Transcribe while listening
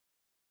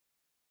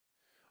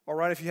All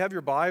right, if you have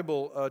your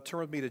Bible, turn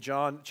with me to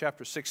John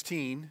chapter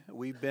 16.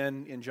 We've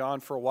been in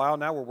John for a while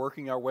now. We're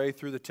working our way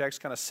through the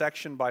text kind of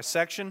section by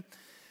section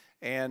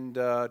and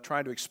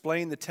trying to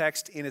explain the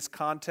text in its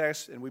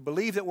context. And we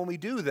believe that when we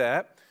do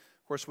that,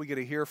 of course, we get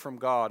to hear from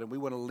God, and we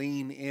want to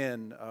lean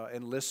in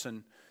and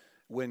listen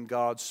when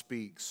God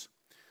speaks.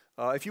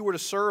 If you were to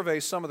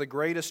survey some of the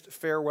greatest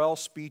farewell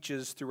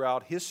speeches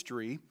throughout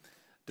history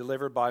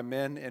delivered by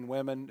men and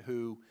women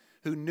who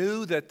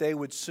knew that they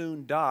would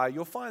soon die,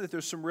 you'll find that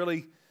there's some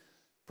really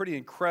pretty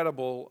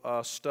incredible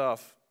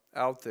stuff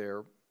out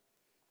there.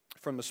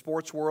 From the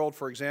sports world,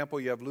 for example,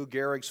 you have Lou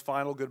Gehrig's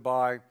final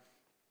goodbye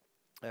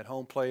at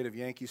home plate of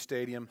Yankee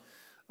Stadium.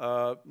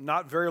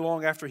 Not very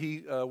long after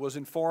he was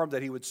informed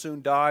that he would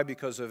soon die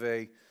because of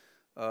a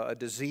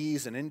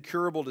disease, an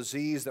incurable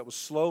disease that was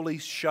slowly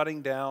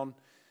shutting down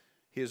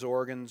his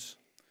organs.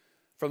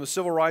 From the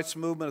civil rights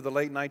movement of the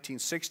late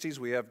 1960s,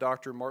 we have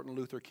Dr. Martin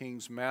Luther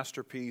King's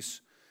masterpiece,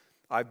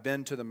 I've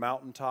Been to the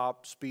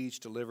Mountaintop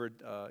speech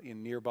delivered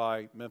in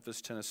nearby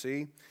Memphis,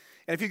 Tennessee.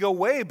 And if you go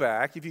way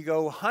back, if you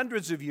go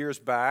hundreds of years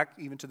back,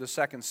 even to the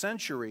 2nd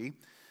century,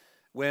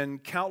 when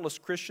countless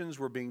Christians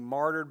were being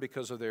martyred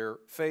because of their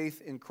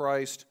faith in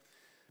Christ,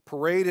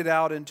 paraded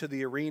out into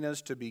the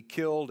arenas to be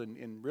killed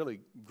in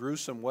really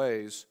gruesome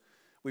ways,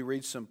 we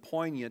read some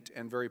poignant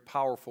and very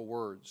powerful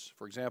words.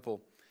 For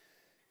example,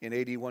 in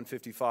AD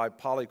 155,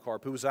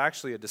 Polycarp, who was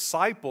actually a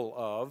disciple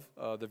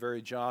of the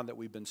very John that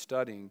we've been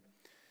studying,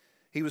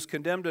 he was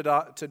condemned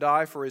to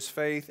die for his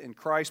faith in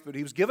Christ, but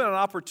he was given an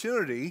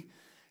opportunity. He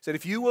said,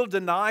 if you will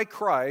deny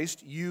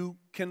Christ, you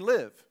can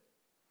live.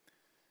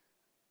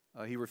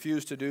 He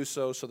refused to do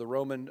so, so the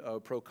Roman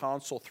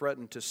proconsul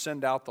threatened to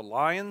send out the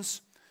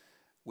lions,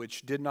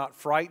 which did not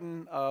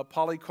frighten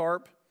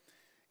Polycarp.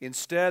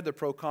 Instead, the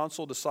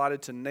proconsul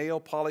decided to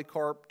nail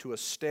Polycarp to a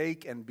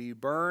stake and be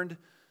burned.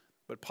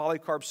 But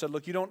Polycarp said,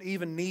 look, you don't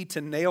even need to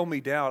nail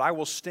me down. I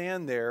will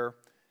stand there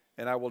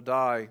and I will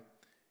die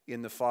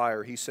in the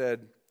fire. He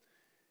said,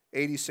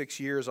 86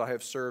 years I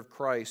have served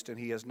Christ, and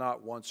he has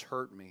not once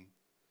hurt me.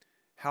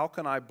 How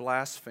can I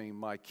blaspheme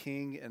my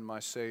King and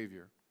my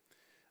Savior?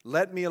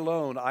 Let me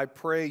alone, I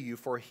pray you,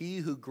 for he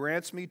who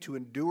grants me to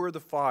endure the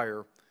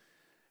fire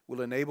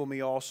will enable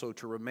me also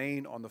to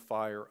remain on the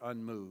fire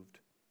unmoved,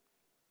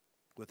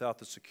 without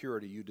the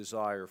security you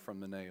desire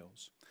from the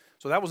nails.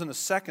 So that was in the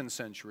 2nd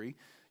century.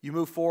 You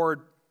move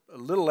forward a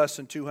little less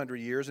than 200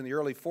 years. In the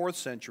early 4th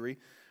century,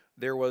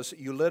 there was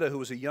Eulydia, who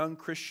was a young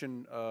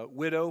Christian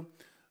widow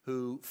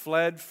who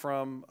fled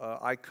from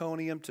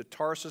Iconium to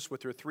Tarsus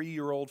with her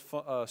 3-year-old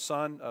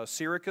son,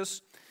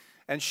 Syracuse.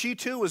 And she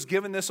too was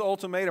given this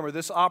ultimatum, or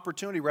this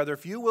opportunity, rather,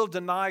 if you will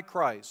deny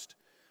Christ,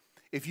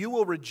 if you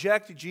will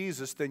reject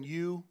Jesus, then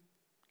you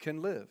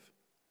can live.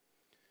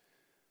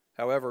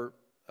 However,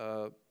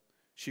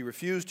 she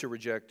refused to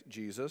reject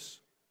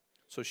Jesus,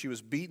 so she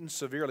was beaten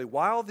severely,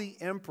 while the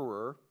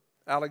emperor,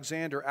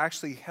 Alexander,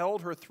 actually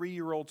held her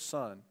 3-year-old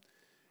son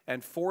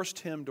and forced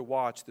him to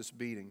watch this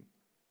beating.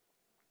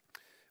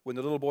 When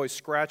the little boy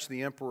scratched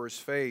the emperor's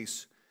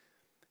face,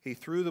 he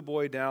threw the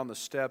boy down the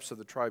steps of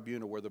the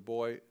tribunal, where the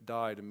boy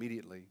died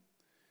immediately.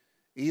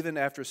 Even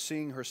after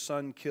seeing her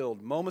son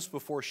killed, moments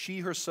before she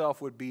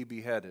herself would be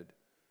beheaded,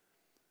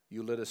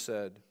 Eulydia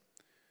said,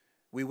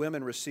 we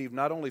women receive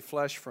not only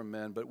flesh from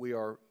men, but we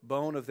are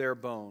bone of their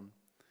bone,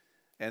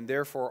 and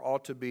therefore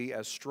ought to be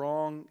as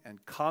strong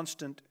and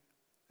constant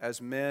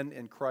as men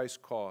in Christ's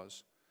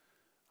cause.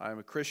 I am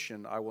a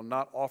Christian. I will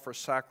not offer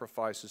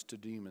sacrifices to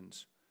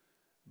demons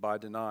by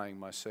denying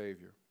my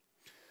Savior.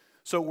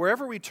 So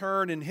wherever we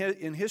turn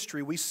in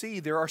history, we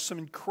see there are some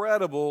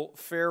incredible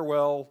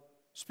farewell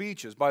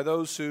speeches by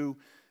those who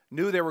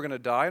knew they were going to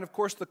die. And of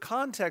course, the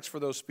context for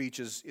those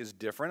speeches is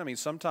different. I mean,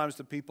 sometimes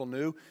the people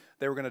knew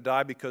they were going to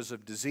die because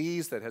of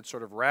disease that had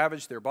sort of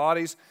ravaged their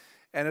bodies.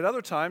 And at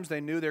other times,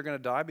 they knew they were going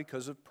to die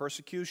because of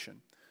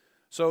persecution.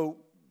 So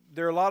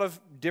there are a lot of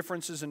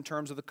differences in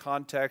terms of the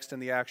context and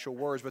the actual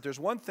words, but there's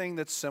one thing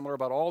that's similar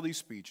about all these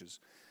speeches,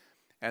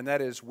 and that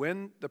is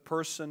when the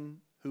person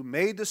who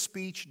made the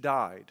speech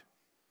died,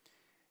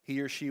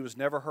 he or she was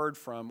never heard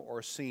from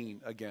or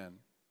seen again.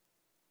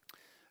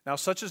 Now,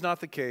 such is not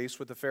the case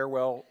with the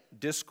farewell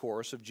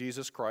discourse of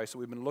Jesus Christ that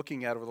we've been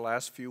looking at over the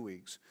last few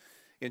weeks.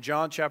 In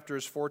John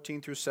chapters 14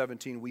 through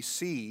 17, we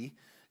see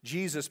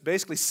Jesus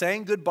basically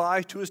saying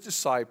goodbye to his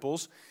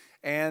disciples,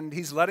 and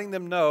he's letting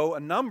them know a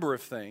number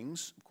of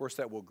things, of course,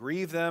 that will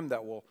grieve them,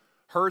 that will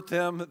hurt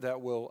them,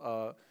 that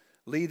will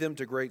lead them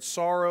to great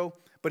sorrow.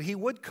 But he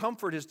would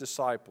comfort his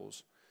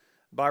disciples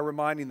by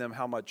reminding them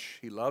how much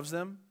he loves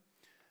them.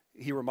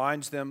 He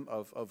reminds them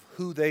of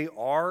who they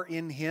are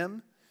in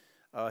him.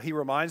 He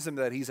reminds them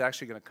that he's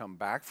actually going to come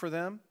back for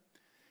them.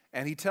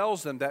 And he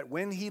tells them that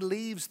when he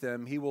leaves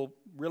them, he will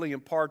really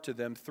impart to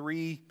them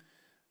 3,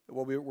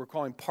 what we're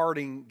calling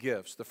parting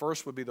gifts. The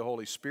first would be the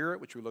Holy Spirit,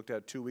 which we looked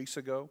at 2 weeks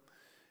ago,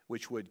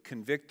 which would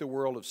convict the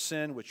world of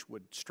sin, which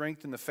would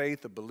strengthen the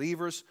faith of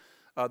believers.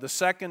 The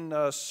second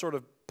sort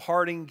of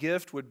parting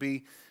gift would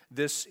be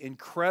this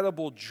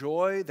incredible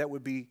joy that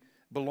would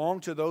belong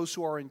to those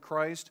who are in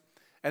Christ.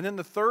 And then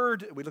the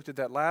third, we looked at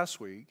that last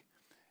week,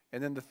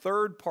 and then the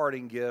third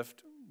parting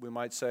gift, we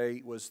might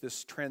say, was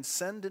this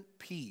transcendent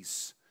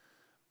peace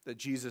that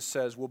Jesus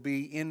says will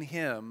be in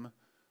him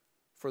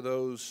for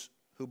those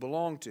who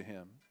belong to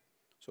him.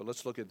 So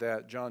let's look at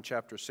that. John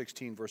chapter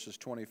 16, verses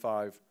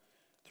 25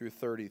 through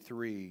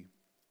 33.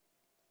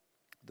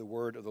 The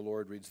word of the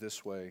Lord reads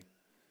this way.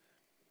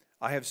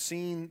 I have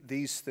said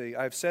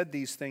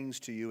these things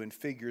to you in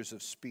figures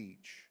of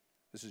speech.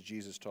 This is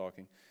Jesus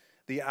talking.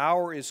 The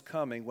hour is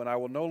coming when I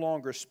will no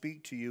longer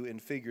speak to you in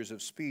figures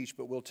of speech,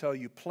 but will tell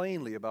you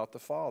plainly about the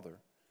Father.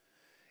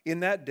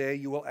 In that day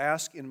you will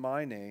ask in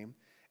my name,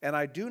 and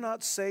I do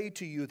not say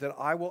to you that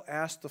I will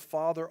ask the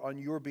Father on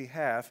your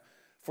behalf,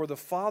 for the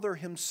Father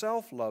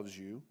himself loves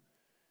you,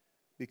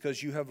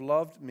 because you have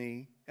loved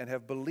me and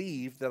have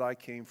believed that I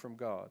came from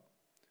God.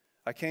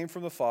 I came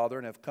from the Father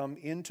and have come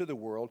into the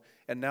world,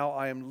 and now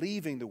I am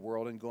leaving the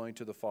world and going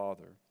to the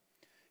Father.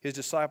 His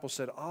disciples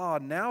said,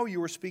 now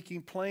you are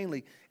speaking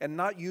plainly and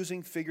not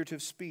using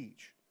figurative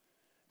speech.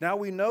 Now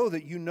we know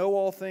that you know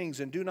all things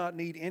and do not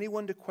need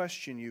anyone to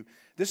question you.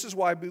 This is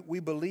why we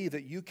believe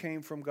that you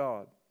came from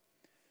God.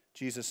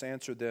 Jesus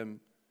answered them,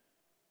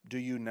 do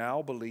you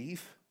now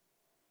believe?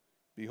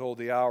 Behold,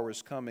 the hour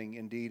is coming,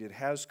 indeed it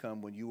has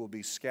come, when you will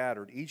be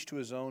scattered, each to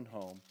his own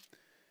home,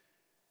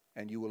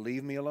 and you will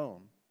leave me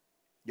alone.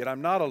 Yet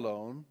I'm not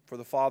alone, for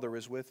the Father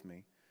is with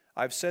me.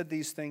 I've said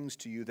these things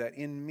to you, that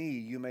in me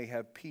you may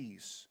have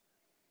peace.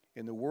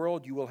 In the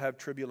world you will have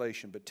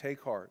tribulation, but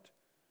take heart,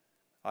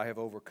 I have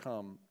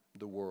overcome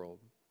the world.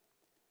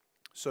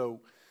 So,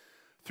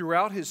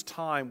 throughout his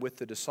time with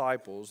the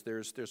disciples,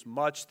 there's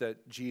much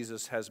that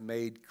Jesus has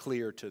made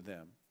clear to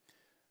them.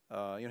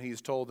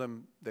 He's told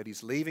them that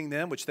he's leaving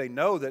them, which they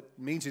know that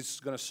means he's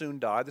going to soon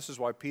die. This is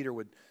why Peter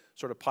would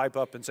sort of pipe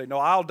up and say, no,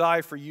 I'll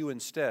die for you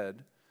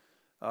instead.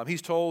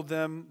 He's told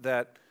them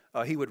that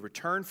he would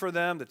return for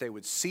them, that they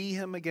would see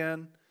him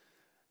again,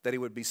 that he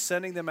would be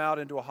sending them out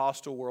into a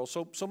hostile world.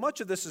 So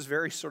much of this is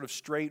very sort of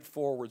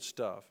straightforward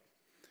stuff.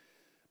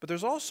 But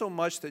there's also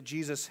much that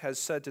Jesus has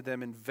said to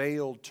them in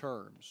veiled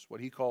terms, what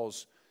he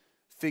calls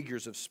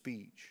figures of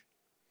speech,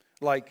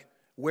 like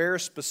where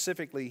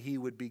specifically he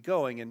would be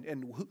going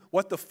and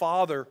what the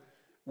Father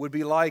would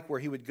be like where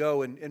he would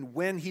go and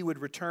when he would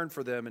return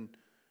for them and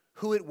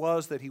who it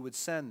was that he would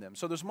send them.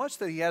 So there's much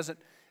that he hasn't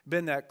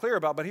been that clear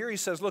about. But here he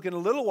says, look, in a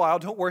little while,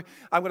 don't worry,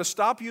 I'm going to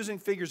stop using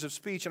figures of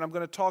speech and I'm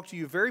going to talk to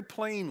you very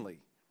plainly.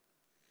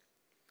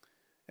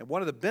 And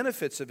one of the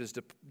benefits of his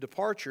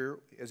departure,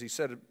 as he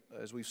said,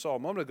 as we saw a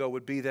moment ago,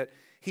 would be that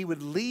he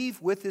would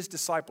leave with his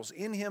disciples.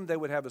 In him, they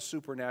would have a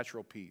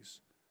supernatural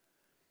peace.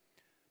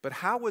 But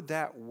how would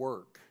that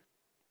work?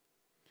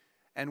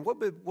 And what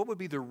would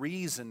be the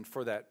reason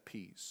for that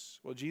peace?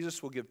 Well,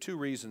 Jesus will give two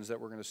reasons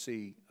that we're going to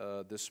see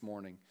this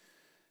morning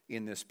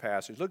in this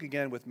passage. Look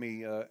again with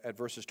me at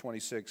verses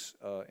 26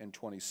 and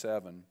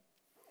 27.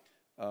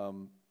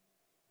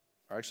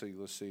 Actually,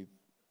 let's see.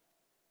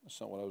 That's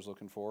not what I was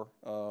looking for.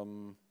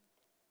 I'm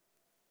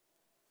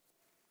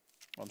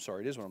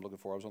sorry, it is what I'm looking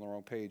for. I was on the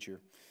wrong page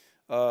here.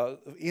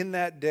 In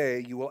that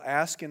day you will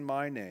ask in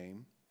my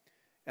name,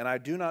 and I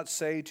do not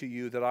say to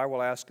you that I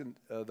will ask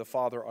the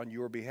Father on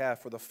your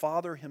behalf, for the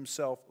Father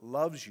himself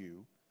loves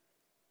you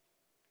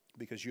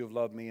because you have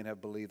loved me and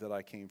have believed that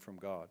I came from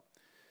God.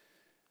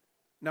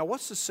 Now,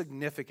 what's the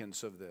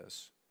significance of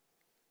this?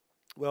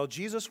 Well,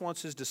 Jesus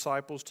wants his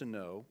disciples to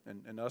know,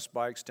 and us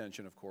by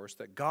extension, of course,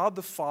 that God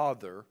the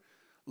Father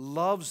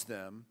loves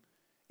them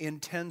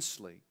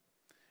intensely.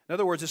 In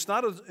other words, it's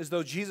not as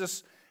though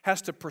Jesus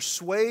has to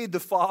persuade the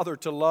Father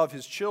to love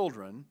his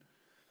children.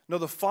 No,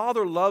 the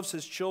Father loves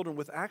his children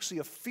with actually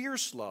a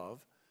fierce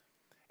love,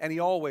 and he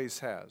always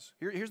has.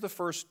 Here's the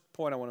first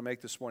point I want to make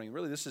this morning.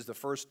 Really, this is the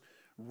first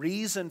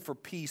reason for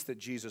peace that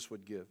Jesus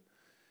would give.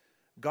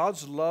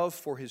 God's love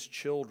for his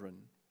children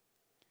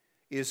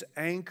is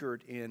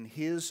anchored in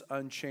his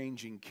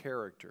unchanging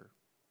character.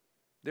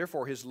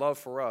 Therefore, his love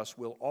for us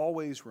will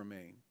always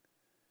remain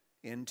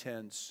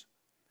intense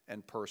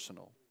and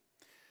personal.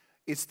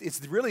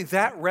 It's really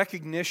that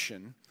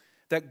recognition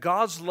that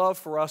God's love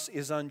for us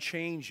is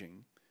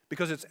unchanging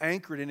because it's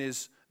anchored in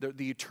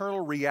the eternal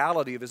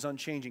reality of his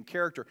unchanging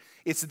character.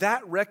 It's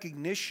that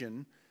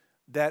recognition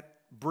that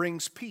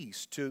brings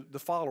peace to the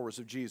followers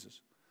of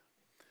Jesus.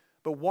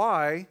 But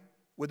why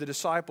would the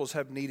disciples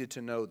have needed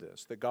to know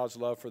this, that God's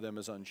love for them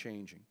is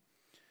unchanging?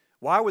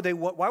 Why would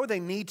they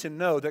need to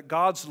know that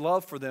God's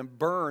love for them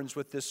burns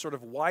with this sort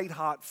of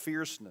white-hot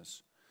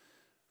fierceness?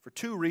 For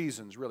two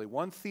reasons, really.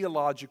 One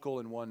theological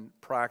and one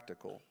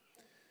practical.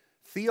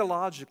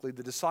 Theologically,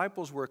 the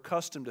disciples were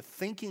accustomed to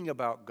thinking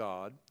about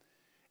God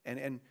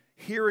and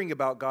hearing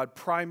about God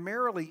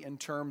primarily in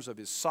terms of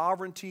his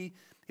sovereignty,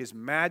 his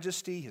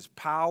majesty, his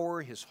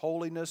power, his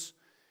holiness,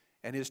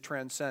 and his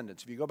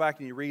transcendence. If you go back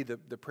and you read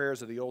the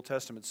prayers of the Old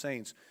Testament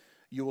saints,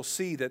 you will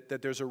see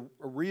that there's a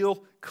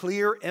real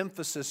clear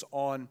emphasis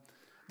on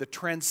the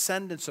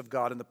transcendence of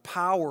God and the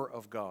power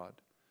of God.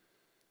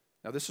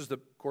 Now, this is, of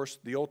course,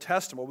 the Old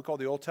Testament. What we call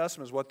the Old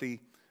Testament is what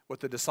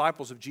the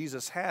disciples of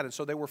Jesus had, and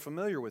so they were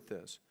familiar with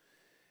this.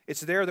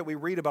 It's there that we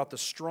read about the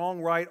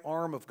strong right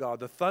arm of God,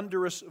 the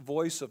thunderous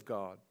voice of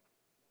God,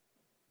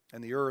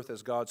 and the earth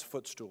as God's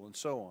footstool, and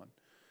so on.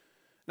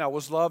 Now,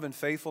 was love and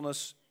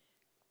faithfulness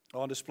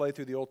on display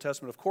through the Old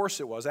Testament? Of course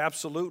it was,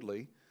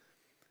 absolutely.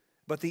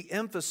 But the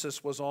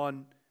emphasis was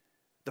on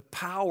the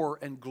power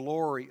and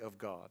glory of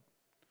God.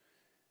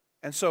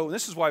 And so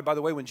this is why, by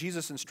the way, when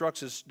Jesus instructs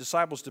his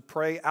disciples to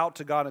pray out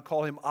to God and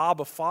call him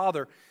Abba,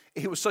 Father,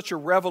 it was such a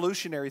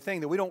revolutionary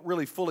thing that we don't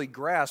really fully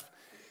grasp.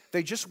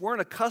 They just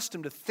weren't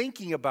accustomed to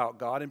thinking about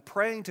God and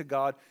praying to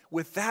God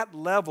with that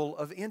level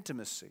of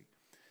intimacy.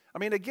 I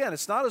mean, again,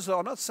 it's not as though,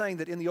 I'm not saying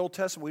that in the Old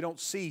Testament we don't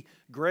see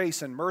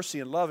grace and mercy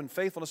and love and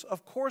faithfulness.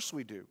 Of course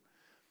we do.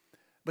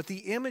 But the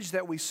image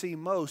that we see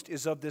most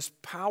is of this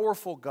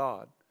powerful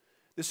God,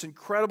 this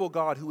incredible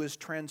God who is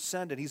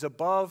transcendent. He's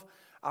above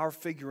our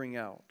figuring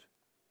out.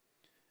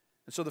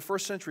 And so the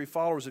first century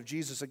followers of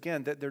Jesus,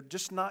 again, that they're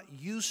just not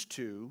used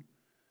to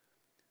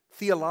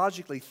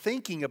theologically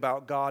thinking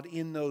about God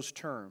in those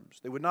terms.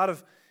 They would not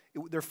have,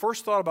 their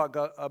first thought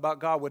about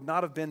God would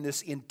not have been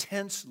this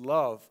intense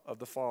love of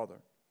the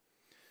Father.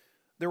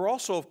 There were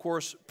also, of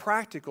course,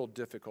 practical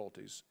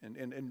difficulties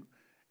in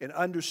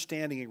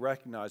understanding and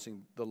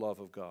recognizing the love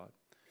of God,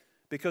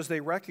 because they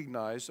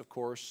recognized, of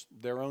course,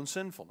 their own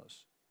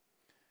sinfulness.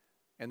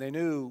 And they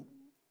knew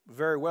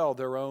very well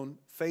their own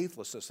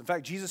faithlessness. In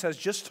fact, Jesus has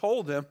just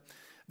told them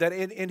that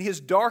in his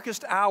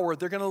darkest hour,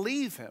 they're going to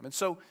leave him. And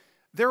so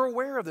they're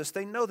aware of this.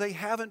 They know they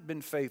haven't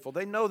been faithful.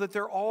 They know that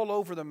they're all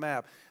over the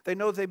map. They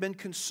know they've been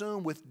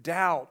consumed with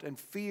doubt and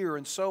fear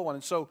and so on.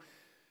 And so,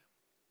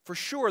 for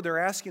sure, they're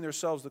asking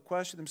themselves the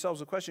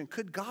question,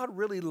 could God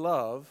really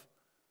love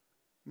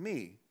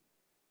me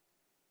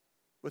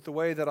with the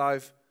way that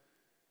I've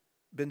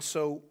been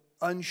so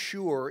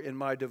unsure in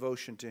my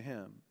devotion to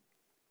him?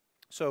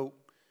 So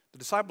the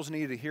disciples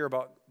needed to hear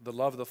about the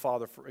love of the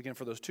Father,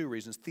 for those two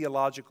reasons,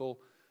 theological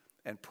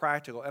and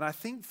practical. And I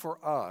think for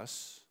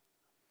us,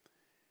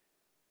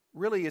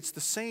 really it's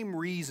the same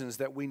reasons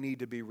that we need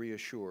to be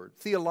reassured.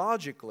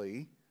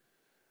 Theologically,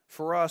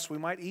 for us, we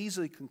might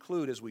easily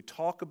conclude as we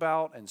talk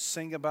about and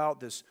sing about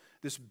this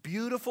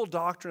beautiful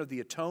doctrine of the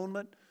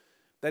atonement,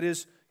 that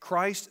is,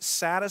 Christ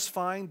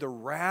satisfying the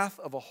wrath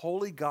of a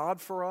holy God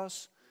for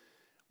us.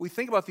 We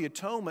think about the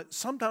atonement,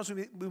 sometimes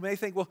we may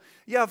think, well,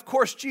 yeah, of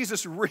course,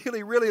 Jesus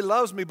really, really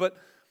loves me, but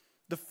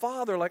the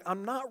Father,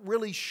 I'm not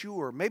really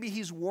sure. Maybe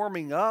he's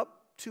warming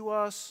up to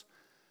us.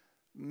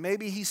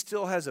 Maybe he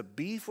still has a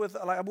beef with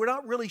us. We're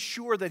not really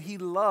sure that he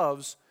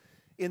loves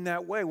in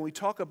that way when we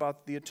talk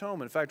about the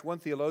atonement. In fact, one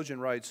theologian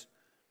writes,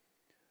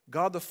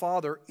 God the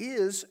Father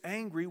is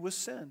angry with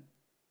sin.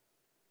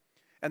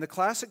 And the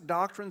classic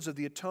doctrines of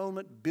the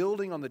atonement,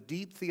 building on the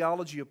deep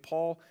theology of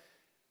Paul,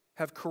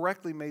 have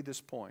correctly made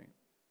this point,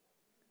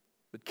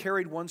 but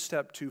carried one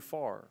step too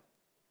far.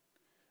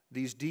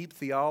 These deep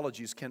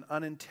theologies can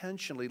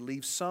unintentionally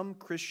leave some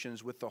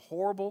Christians with the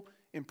horrible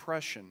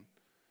impression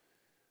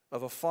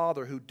of a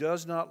Father who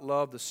does not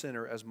love the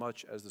sinner as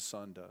much as the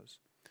Son does.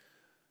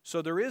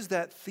 So there is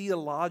that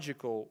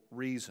theological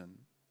reason.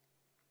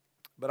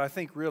 But I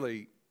think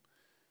really,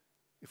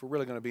 if we're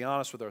really going to be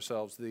honest with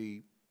ourselves,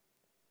 the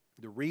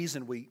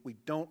reason we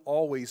don't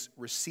always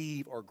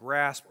receive or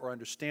grasp or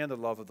understand the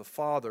love of the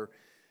Father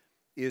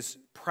is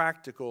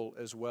practical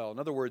as well. In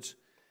other words,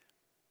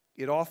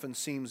 it often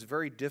seems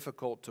very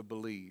difficult to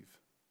believe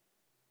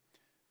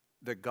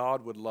that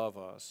God would love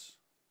us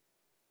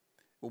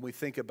when we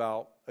think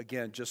about,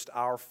 again, just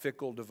our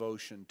fickle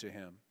devotion to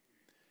him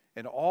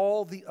and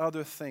all the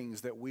other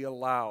things that we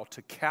allow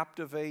to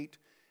captivate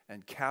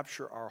and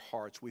capture our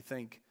hearts. We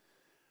think,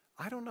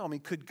 I don't know,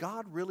 could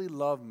God really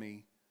love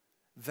me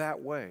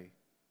that way?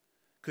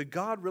 Could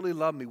God really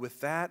love me with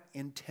that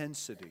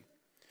intensity?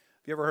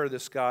 Have you ever heard of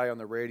this guy on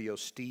the radio,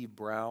 Steve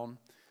Brown?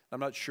 I'm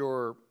not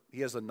sure,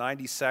 he has a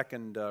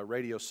 90-second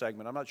radio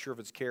segment. I'm not sure if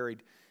it's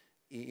carried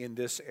in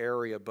this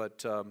area,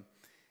 but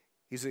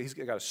he's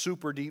got a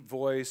super deep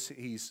voice.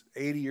 He's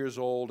 80 years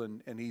old,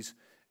 and he's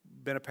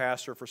been a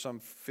pastor for some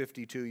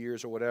 52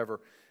 years or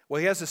whatever.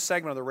 Well, he has a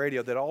segment on the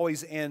radio that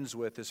always ends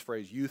with this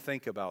phrase, "You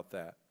think about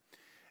that."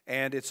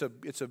 And it's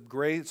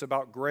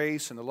about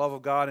grace and the love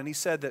of God. And he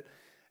said that,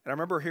 and I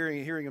remember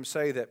hearing him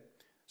say that,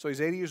 so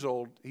he's 80 years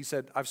old. He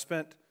said, I've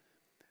spent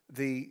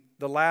the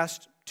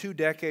last 2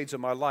 decades of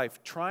my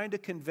life trying to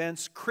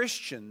convince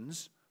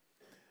Christians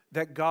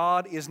that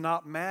God is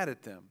not mad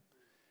at them.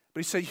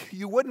 But he said,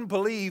 you wouldn't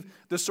believe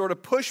the sort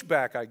of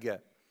pushback I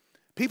get.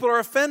 People are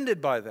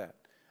offended by that.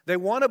 They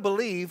want to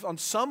believe on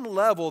some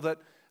level that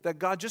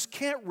God just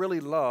can't really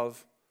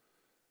love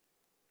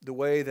the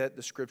way that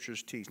the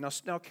Scriptures teach.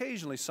 Now,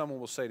 occasionally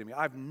someone will say to me,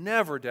 I've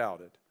never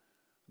doubted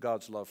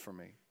God's love for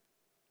me.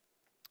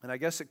 And I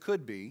guess it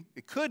could be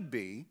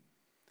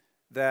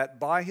that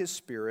by His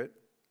Spirit,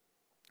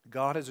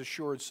 God has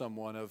assured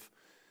someone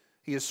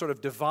He has sort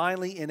of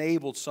divinely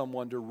enabled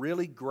someone to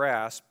really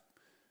grasp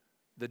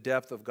the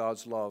depth of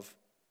God's love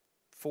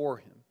for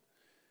him.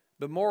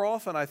 But more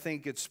often, I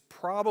think it's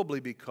probably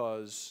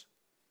because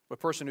a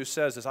person who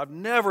says this, I've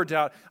never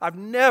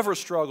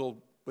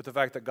struggled with the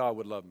fact that God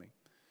would love me.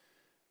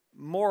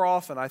 more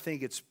often I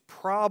think it's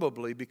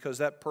probably because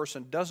that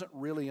person doesn't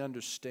really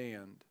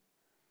understand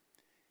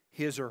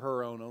his or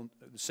her own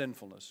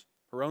sinfulness,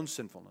 her own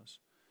sinfulness,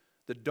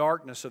 the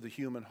darkness of the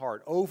human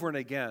heart over and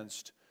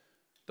against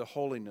the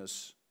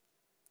holiness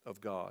of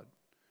God.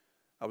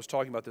 I was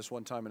talking about this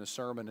one time in a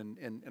sermon,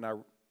 and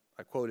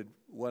I quoted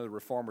one of the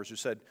reformers who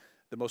said,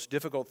 the most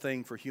difficult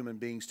thing for human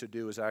beings to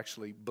do is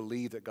actually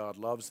believe that God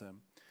loves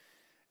them.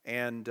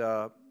 And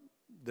the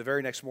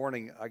very next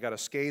morning, I got a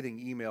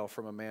scathing email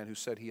from a man who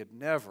said he had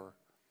never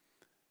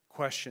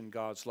questioned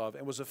God's love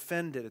and was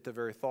offended at the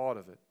very thought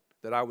of it,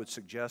 that I would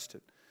suggest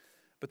it.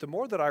 But the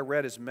more that I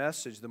read his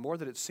message, the more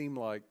that it seemed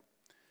like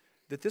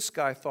that this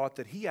guy thought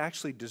that he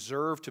actually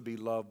deserved to be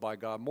loved by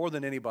God more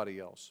than anybody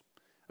else.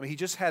 I mean, he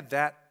just had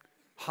that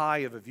high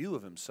of a view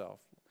of himself.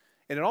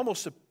 And it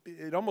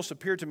almost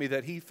appeared to me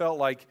that he felt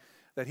like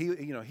that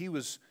he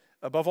was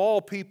above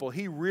all people,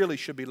 he really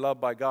should be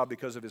loved by God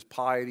because of his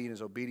piety and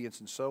his obedience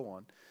and so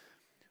on.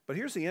 But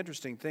here's the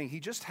interesting thing. He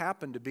just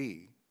happened to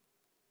be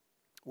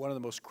one of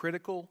the most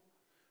critical,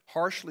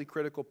 harshly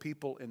critical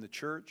people in the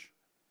church.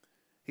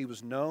 He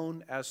was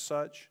known as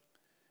such.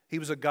 He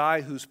was a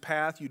guy whose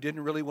path you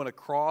didn't really want to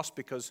cross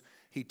because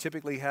he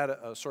typically had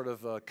a sort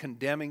of a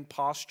condemning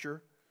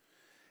posture.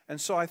 And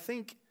so I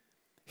think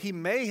he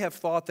may have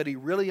thought that he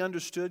really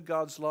understood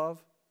God's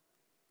love,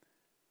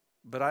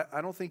 but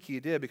I don't think he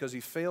did, because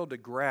he failed to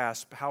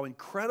grasp how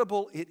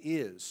incredible it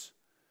is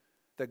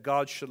that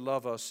God should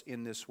love us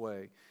in this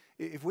way.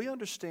 If we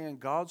understand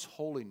God's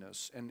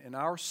holiness and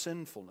our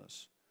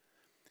sinfulness,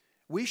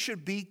 we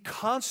should be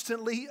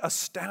constantly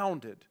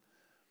astounded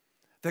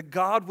that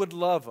God would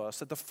love us,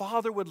 that the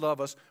Father would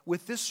love us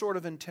with this sort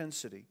of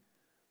intensity.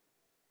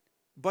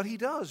 But he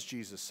does,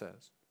 Jesus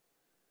says,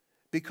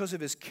 because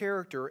of his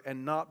character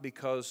and not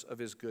because of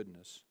his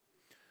goodness.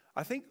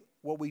 I think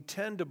what we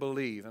tend to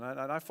believe, and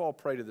I fall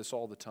prey to this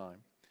all the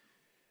time,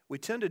 what we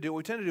tend to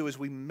do is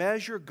we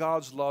measure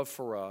God's love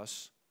for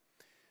us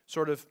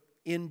sort of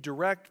in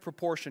direct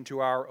proportion to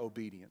our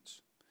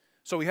obedience.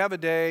 So we have a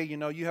day,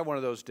 you have one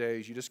of those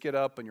days, you just get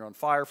up and you're on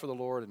fire for the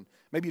Lord, and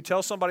maybe you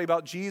tell somebody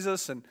about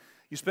Jesus, and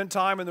you spend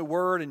time in the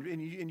Word, and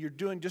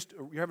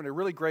you're having a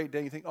really great day,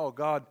 and you think, oh,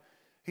 God,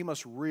 he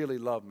must really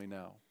love me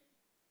now.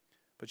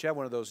 But you have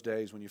one of those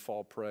days when you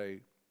fall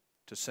prey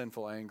to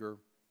sinful anger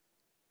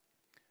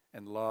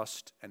and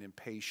lust and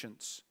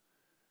impatience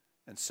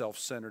and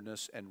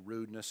self-centeredness and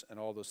rudeness and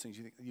all those things.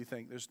 You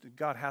think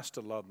God has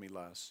to love me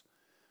less.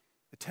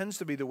 It tends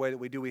to be the way that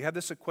we do. We have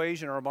this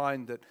equation in our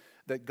mind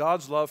that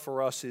God's love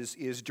for us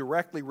is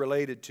directly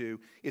related to,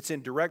 it's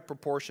in direct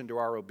proportion to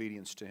our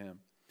obedience to him.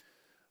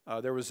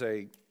 There was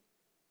a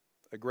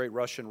great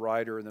Russian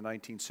writer in the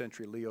 19th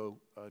century, Leo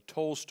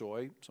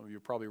Tolstoy. Some of you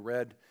have probably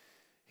read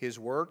his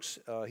works.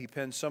 He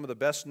penned some of the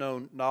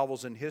best-known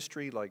novels in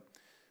history, like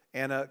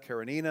Anna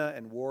Karenina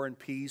and War and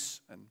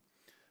Peace. And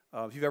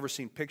if you've ever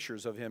seen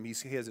pictures of him, he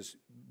has this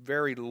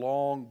very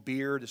long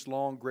beard, this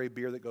long gray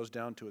beard that goes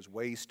down to his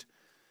waist.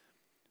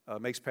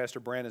 Makes Pastor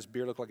Brandon's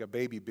beard look like a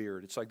baby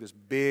beard. It's like this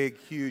big,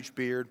 huge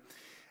beard.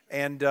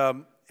 And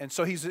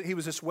so he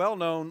was this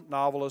well-known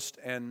novelist,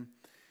 and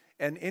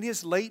in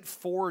his late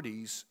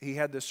 40s, he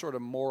had this sort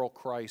of moral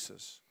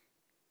crisis.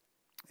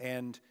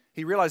 And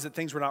he realized that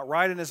things were not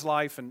right in his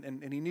life,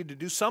 and he needed to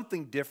do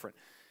something different.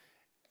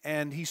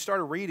 And he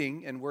started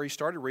reading, and where he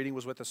started reading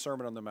was with the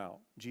Sermon on the Mount,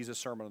 Jesus'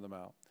 Sermon on the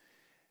Mount.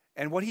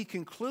 And what he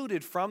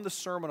concluded from the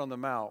Sermon on the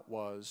Mount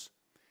was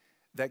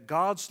that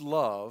God's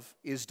love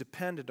is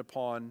dependent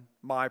upon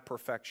my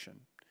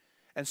perfection.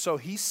 And so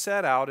he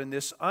set out in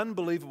this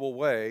unbelievable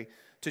way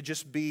to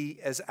just be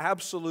as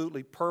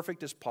absolutely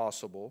perfect as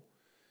possible.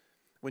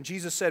 When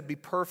Jesus said, be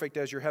perfect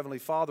as your heavenly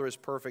Father is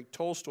perfect,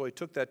 Tolstoy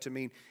took that to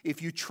mean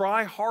if you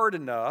try hard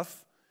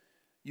enough,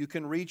 you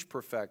can reach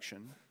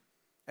perfection.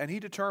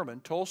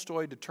 And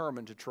Tolstoy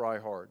determined to try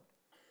hard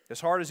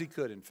as he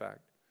could, in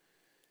fact.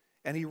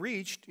 And he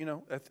reached,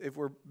 if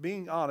we're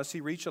being honest,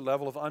 he reached a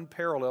level of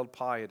unparalleled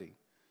piety.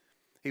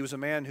 He was a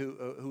man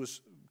who was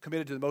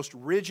committed to the most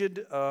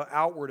rigid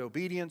outward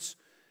obedience.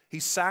 He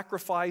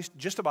sacrificed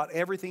just about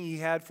everything he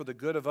had for the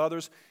good of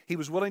others. He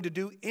was willing to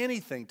do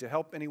anything to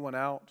help anyone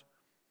out.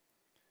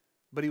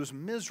 But he was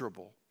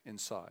miserable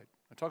inside.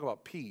 I talk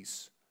about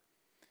peace.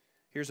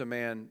 Here's a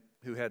man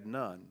who had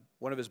none.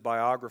 One of his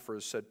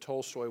biographers said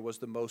Tolstoy was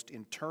the most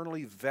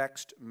internally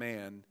vexed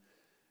man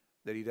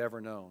that he'd ever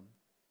known.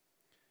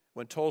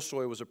 When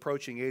Tolstoy was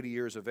approaching 80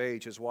 years of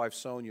age, his wife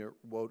Sonia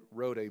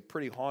wrote a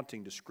pretty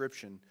haunting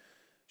description.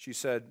 She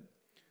said,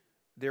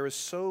 there is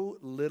so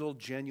little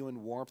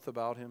genuine warmth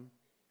about him.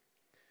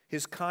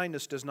 His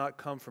kindness does not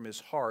come from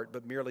his heart,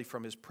 but merely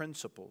from his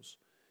principles.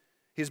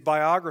 His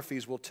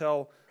biographies will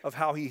tell of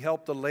how he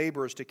helped the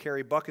laborers to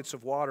carry buckets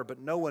of water, but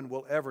no one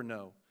will ever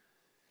know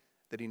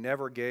that he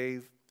never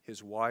gave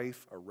his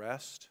wife a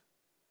rest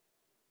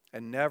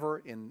and never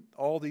in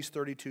all these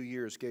 32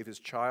 years gave his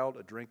child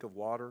a drink of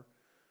water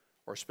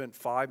or spent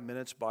 5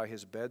 minutes by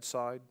his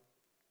bedside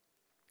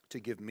to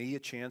give me a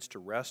chance to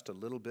rest a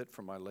little bit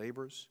from my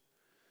labors.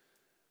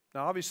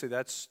 Now, obviously,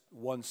 that's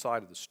one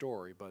side of the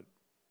story, but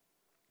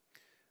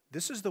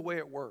This is the way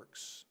it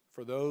works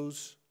for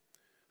those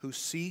who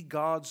see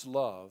God's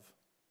love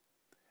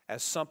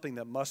as something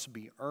that must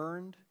be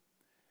earned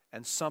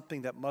and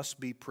something that must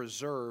be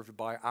preserved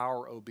by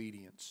our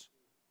obedience.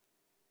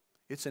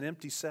 It's an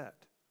empty set,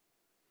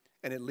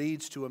 and it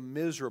leads to a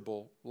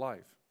miserable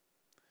life.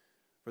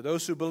 For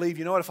those who believe,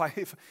 you know what,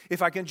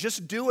 if I can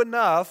just do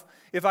enough,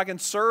 if I can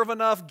serve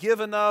enough, give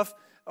enough,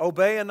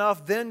 obey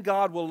enough, then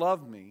God will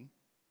love me,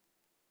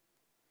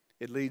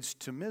 it leads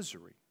to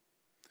misery.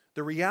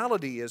 The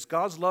reality is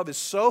God's love is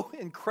so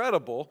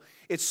incredible,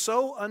 it's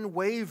so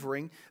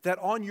unwavering, that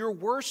on your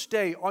worst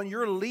day, on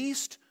your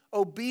least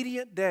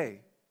obedient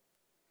day,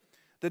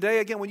 the day,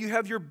 again, when you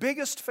have your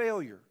biggest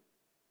failure,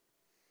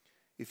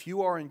 if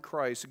you are in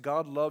Christ,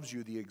 God loves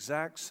you the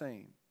exact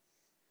same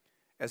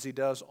as He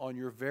does on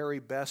your very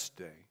best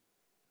day.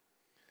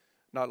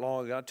 Not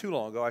too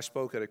long ago, I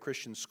spoke at a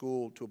Christian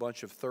school to a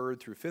bunch of 3rd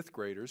through 5th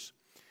graders,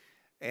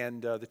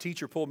 and the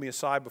teacher pulled me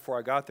aside before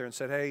I got there and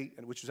said, hey,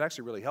 which was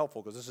actually really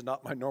helpful because this is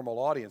not my normal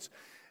audience.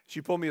 She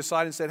pulled me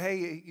aside and said,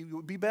 hey, it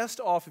would be best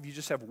off if you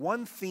just have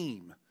one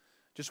theme,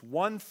 just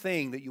one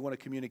thing that you want to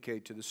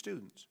communicate to the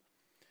students.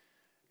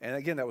 And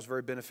again, that was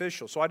very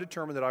beneficial. So I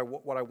determined that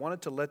what I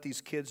wanted to let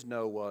these kids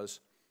know was,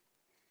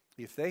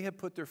 if they had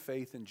put their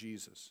faith in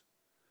Jesus,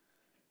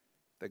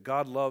 that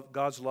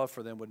God's love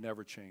for them would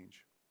never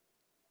change.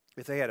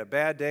 If they had a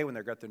bad day when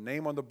they got their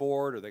name on the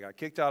board or they got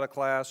kicked out of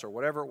class or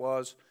whatever it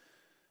was,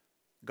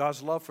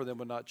 God's love for them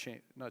would not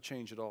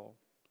change at all.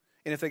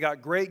 And if they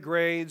got great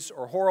grades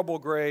or horrible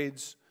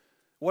grades,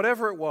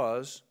 whatever it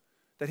was,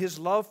 that His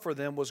love for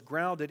them was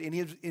grounded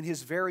in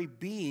His very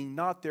being,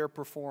 not their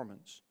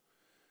performance.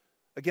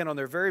 Again, on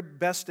their very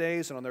best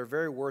days and on their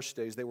very worst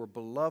days, they were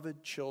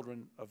beloved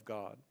children of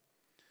God.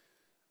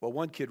 Well,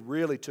 one kid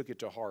really took it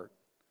to heart.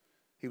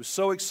 He was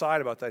so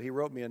excited about that, he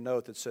wrote me a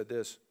note that said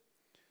this: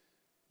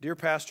 Dear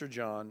Pastor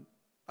John,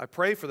 I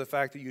pray for the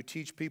fact that you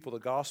teach people the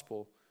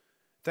gospel.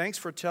 Thanks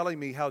for telling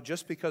me how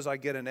just because I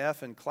get an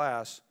F in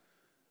class,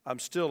 I'm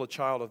still a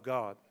child of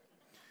God.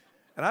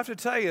 And I have to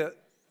tell you,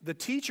 the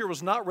teacher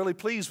was not really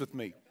pleased with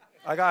me.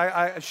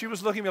 She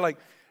was looking at me like,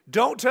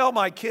 don't tell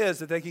my kids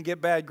that they can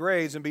get bad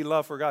grades and be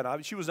loved for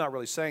God. She was not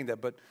really saying that,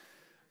 but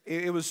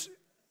it was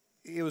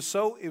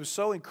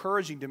so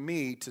encouraging to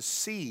me to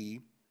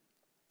see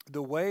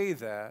the way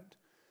that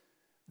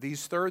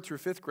these 3rd through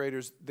 5th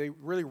graders, they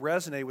really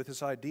resonated with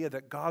this idea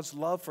that God's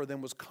love for them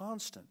was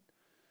constant.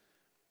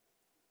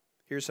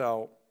 Here's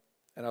how,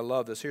 and I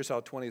love this, here's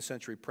how 20th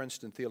century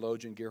Princeton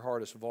theologian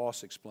Gerhardus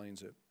Voss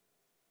explains it.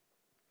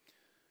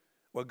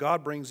 What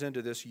God brings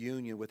into this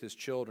union with His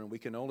children, we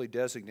can only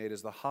designate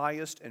as the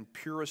highest and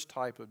purest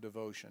type of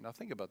devotion. Now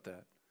think about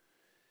that.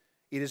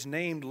 It is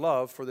named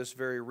love for this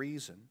very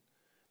reason,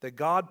 that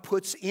God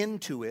puts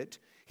into it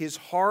His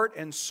heart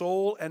and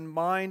soul and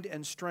mind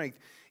and strength.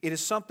 It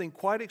is something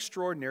quite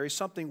extraordinary,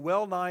 something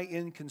well nigh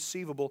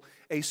inconceivable,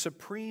 a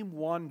supreme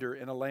wonder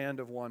in a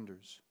land of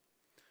wonders.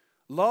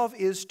 Love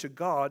is to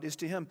God, is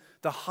to Him,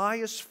 the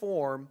highest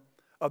form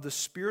of the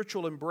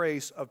spiritual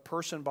embrace of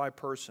person by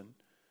person.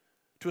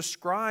 To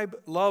ascribe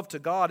love to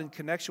God in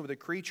connection with a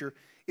creature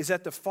is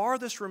at the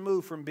farthest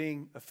remove from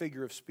being a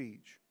figure of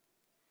speech.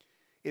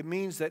 It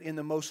means that in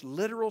the most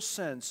literal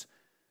sense,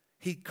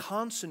 He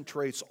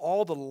concentrates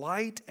all the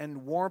light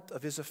and warmth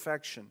of His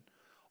affection,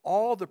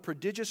 all the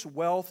prodigious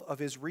wealth of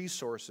His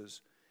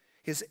resources,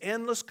 His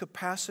endless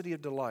capacity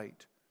of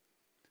delight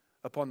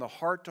upon the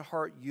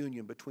heart-to-heart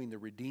union between the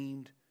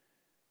redeemed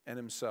and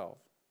Himself.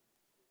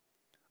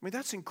 I mean,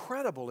 that's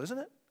incredible, isn't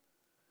it?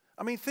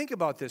 I mean, think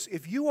about this.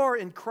 If you are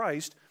in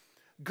Christ,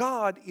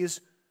 God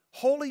is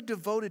wholly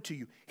devoted to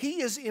you.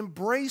 He is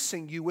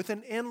embracing you with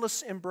an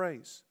endless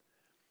embrace.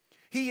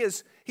 He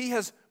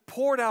has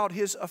poured out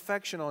His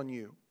affection on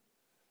you.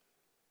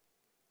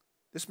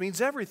 This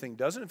means everything,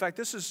 doesn't it? In fact,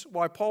 this is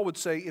why Paul would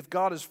say, if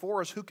God is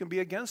for us, who can be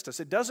against us?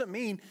 It doesn't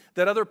mean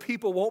that other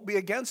people won't be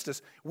against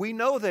us. We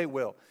know they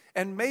will.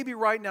 And maybe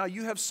right now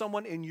you have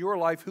someone in your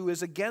life who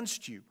is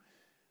against you.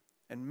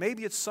 And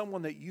maybe it's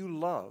someone that you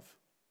love.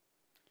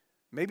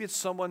 Maybe it's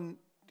someone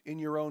in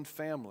your own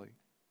family.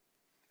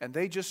 And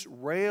they just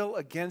rail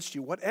against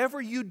you. Whatever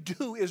you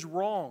do is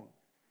wrong.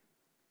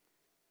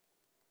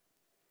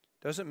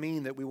 Doesn't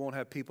mean that we won't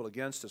have people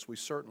against us. We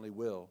certainly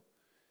will.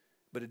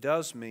 But it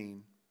does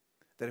mean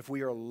that if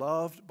we are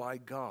loved by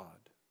God,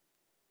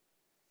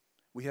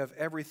 we have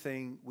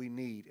everything we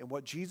need. And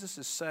what Jesus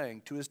is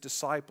saying to His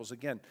disciples,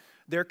 again,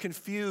 they're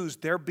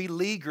confused, they're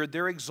beleaguered,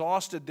 they're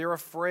exhausted, they're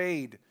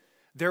afraid,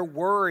 they're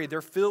worried,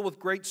 they're filled with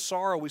great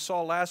sorrow. We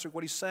saw last week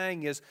what He's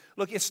saying is,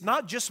 look, it's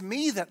not just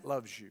me that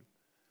loves you.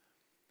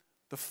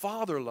 The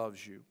Father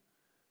loves you.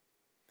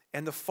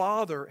 And the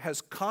Father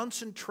has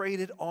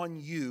concentrated on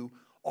you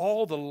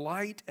all the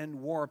light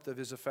and warmth of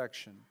His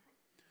affection.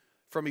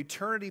 From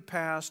eternity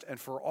past and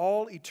for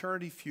all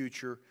eternity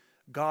future,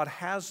 God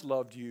has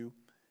loved you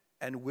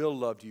and will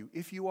love you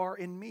if you are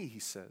in me, He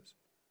says.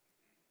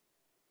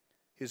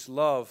 His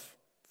love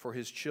for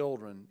His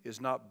children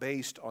is not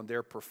based on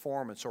their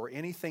performance or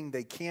anything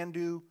they can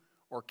do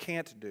or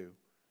can't do.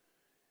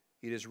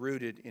 It is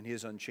rooted in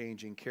his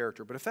unchanging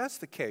character. But if that's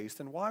the case,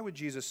 then why would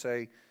Jesus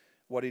say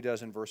what he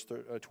does in verse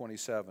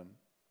 27?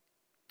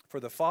 For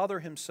the Father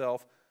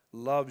himself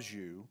loves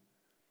you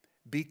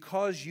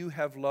because you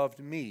have loved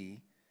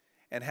me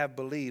and have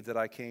believed that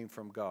I came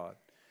from God.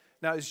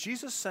 Now, is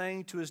Jesus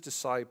saying to his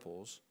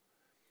disciples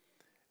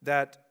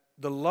that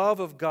the love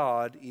of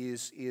God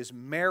is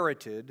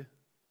merited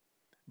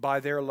by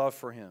their love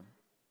for him?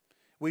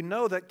 We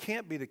know that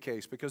can't be the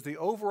case because the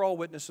overall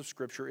witness of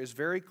Scripture is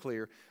very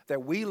clear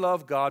that we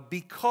love God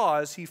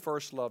because he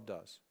first loved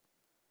us.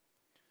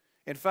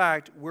 In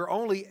fact, we're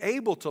only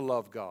able to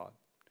love God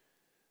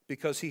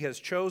because he has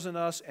chosen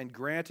us and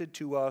granted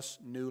to us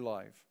new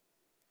life.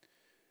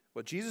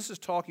 What Jesus is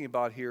talking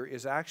about here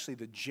is actually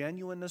the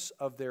genuineness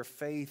of their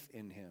faith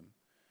in him.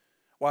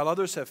 While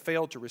others have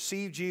failed to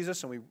receive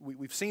Jesus, and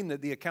we've seen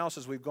the accounts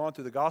as we've gone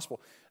through the gospel,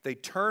 they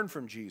turned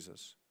from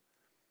Jesus.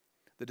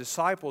 The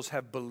disciples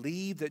have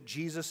believed that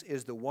Jesus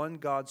is the one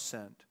God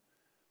sent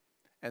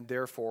and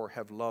therefore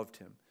have loved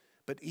him.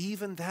 But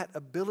even that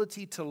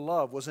ability to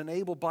love was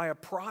enabled by a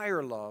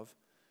prior love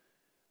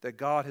that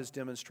God has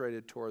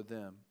demonstrated toward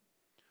them.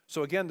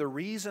 So again, the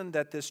reason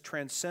that this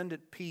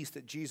transcendent peace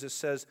that Jesus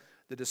says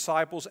the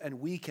disciples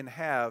and we can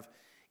have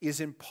is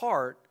in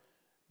part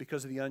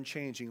because of the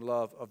unchanging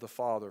love of the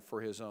Father for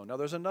his own. Now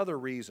there's another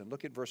reason.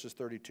 Look at verses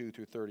 32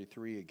 through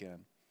 33 again.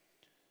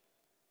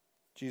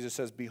 Jesus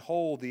says,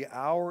 behold, the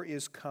hour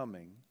is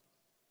coming.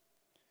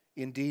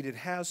 Indeed, it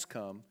has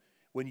come,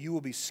 when you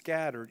will be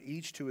scattered,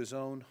 each to his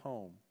own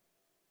home.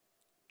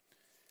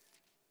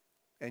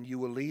 And you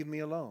will leave me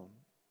alone.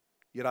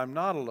 Yet I'm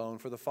not alone,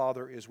 for the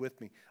Father is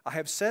with me. I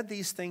have said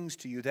these things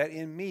to you, that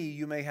in me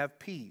you may have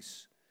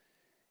peace.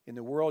 In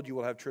the world you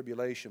will have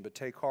tribulation, but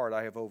take heart,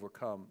 I have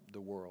overcome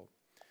the world.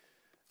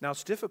 Now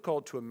it's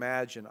difficult to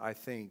imagine, I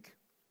think,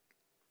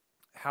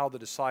 how the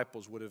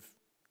disciples would have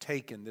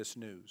taken this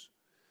news.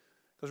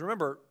 Because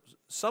remember,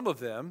 some of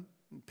them,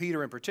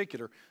 Peter in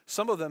particular,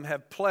 some of them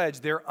have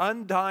pledged their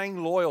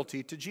undying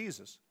loyalty to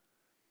Jesus.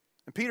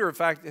 And Peter, in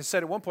fact, has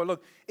said at one point,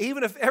 look,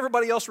 even if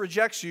everybody else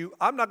rejects you,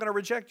 I'm not going to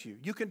reject you.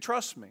 You can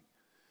trust me.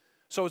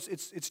 So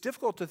it's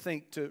difficult to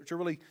think, to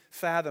really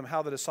fathom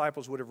how the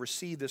disciples would have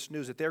received this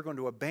news that they're going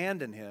to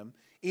abandon him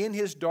in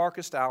his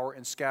darkest hour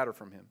and scatter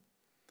from him.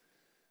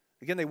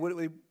 Again,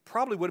 they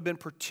probably would have been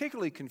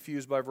particularly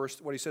confused by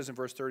what he says in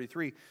verse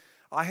 33.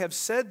 I have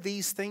said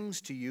these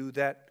things to you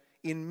that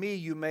in me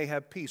you may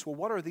have peace. Well,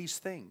 what are these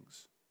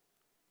things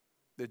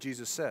that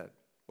Jesus said?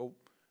 Well,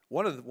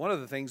 one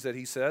of the things that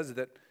he says is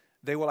that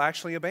they will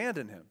actually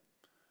abandon him.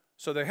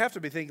 So they have to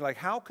be thinking, like,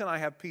 how can I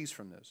have peace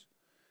from this?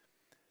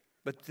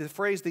 But the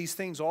phrase these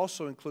things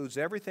also includes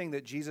everything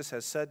that Jesus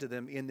has said to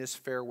them in this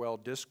farewell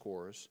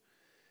discourse,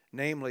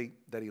 namely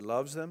that he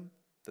loves them,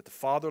 that the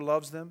Father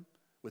loves them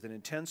with an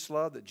intense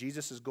love, that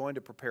Jesus is going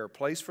to prepare a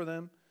place for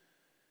them.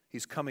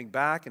 He's coming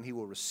back and he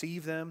will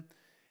receive them.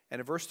 And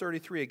in verse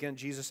 33, again,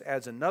 Jesus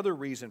adds another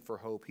reason for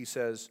hope. He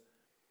says,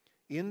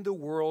 in the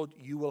world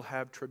you will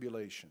have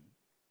tribulation,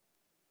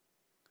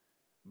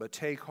 but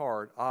take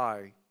heart,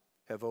 I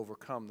have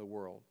overcome the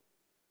world.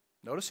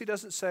 Notice he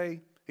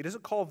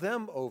doesn't call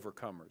them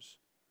overcomers.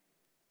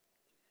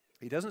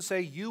 He doesn't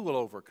say you will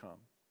overcome.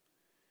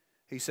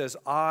 He says,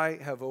 I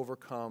have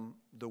overcome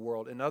the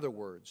world. In other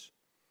words,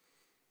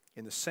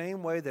 in the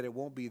same way that it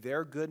won't be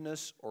their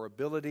goodness or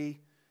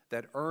ability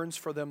that earns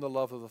for them the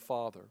love of the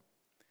Father,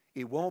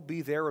 it won't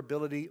be their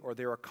ability or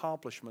their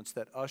accomplishments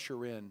that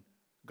usher in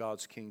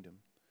God's kingdom.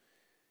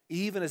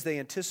 Even as they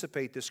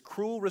anticipate this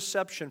cruel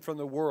reception from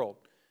the world,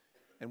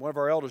 and one of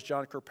our elders,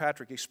 John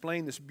Kirkpatrick,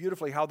 explained this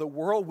beautifully, how the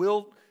world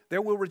will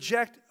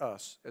reject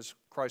us as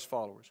Christ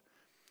followers.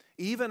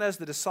 Even as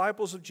the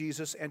disciples of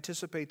Jesus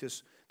anticipate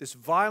this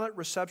violent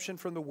reception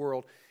from the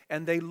world,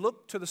 and they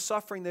look to the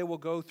suffering they will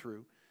go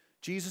through,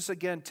 Jesus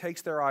again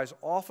takes their eyes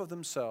off of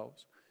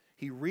themselves.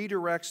 He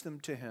redirects them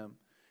to him.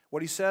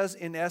 What he says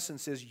in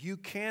essence is, you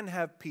can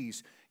have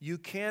peace, you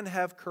can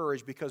have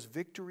courage, because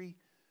victory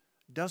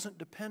doesn't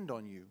depend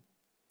on you.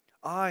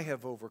 I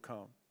have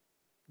overcome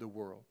the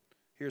world.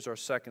 Here's our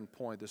second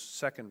point, this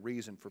second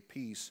reason for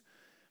peace.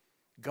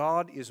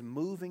 God is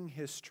moving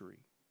history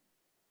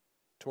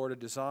toward a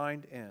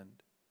designed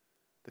end,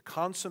 the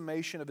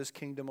consummation of his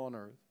kingdom on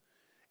earth,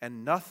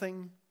 and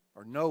nothing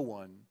or no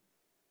one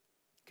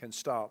can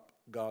stop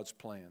God's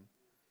plan.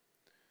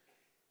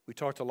 We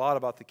talked a lot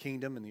about the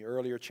kingdom in the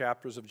earlier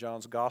chapters of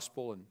John's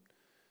gospel, and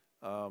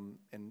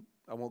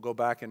I won't go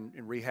back and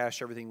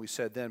rehash everything we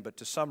said then, but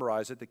to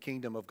summarize it, the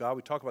kingdom of God,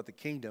 we talk about the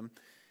kingdom.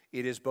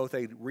 It is both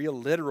a real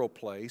literal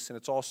place and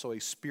it's also a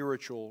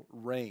spiritual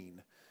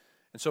reign.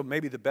 And so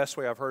maybe the best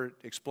way I've heard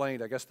it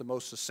explained, I guess the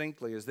most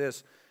succinctly, is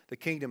this: the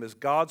kingdom is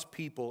God's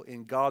people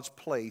in God's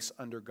place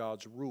under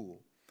God's rule.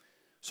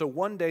 So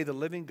one day the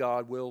living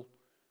God will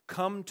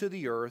come to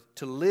the earth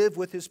to live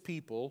with his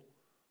people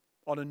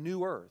on a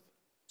new earth.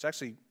 It's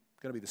actually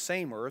going to be the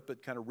same earth,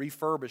 but kind of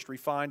refurbished,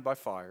 refined by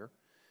fire.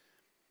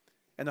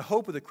 And the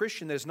hope of the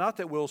Christian is not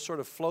that we'll sort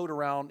of float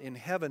around in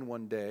heaven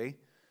one day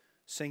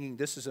singing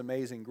 "This is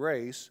Amazing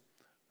Grace."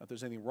 Not that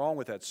there's anything wrong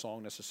with that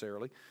song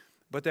necessarily.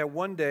 but that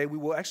one day we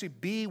will actually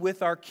be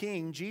with our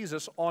King,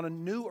 Jesus, on a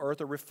new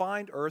earth, a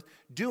refined earth,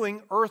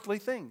 doing earthly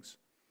things.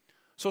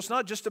 So it's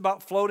not just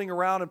about floating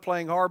around and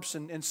playing harps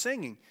and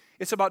singing.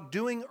 It's about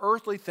doing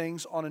earthly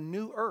things on a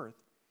new earth.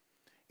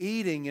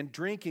 Eating and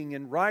drinking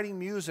and writing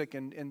music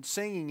and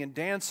singing and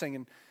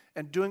dancing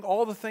and doing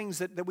all the things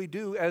that we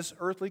do as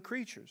earthly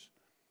creatures.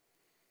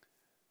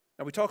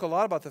 Now, we talk a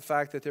lot about the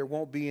fact that there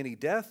won't be any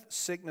death,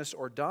 sickness,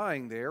 or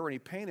dying there, or any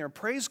pain there. And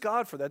praise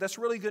God for that. That's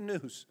really good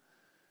news.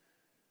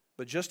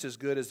 But just as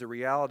good is the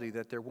reality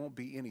that there won't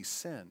be any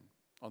sin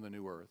on the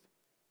new earth.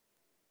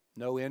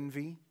 No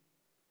envy,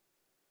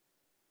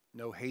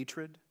 no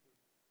hatred,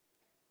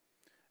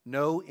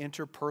 no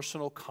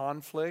interpersonal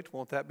conflict.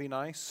 Won't that be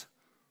nice?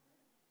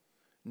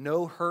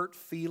 No hurt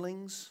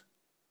feelings,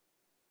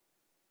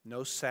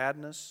 no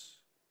sadness,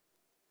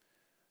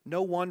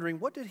 no wondering,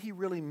 what did he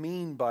really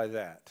mean by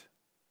that?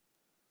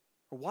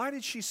 Or why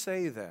did she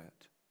say that?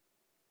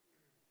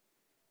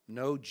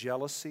 No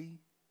jealousy,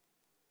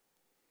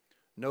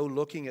 no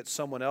looking at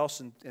someone else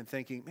and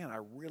thinking, man, I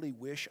really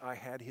wish I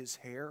had his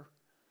hair.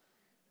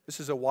 This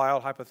is a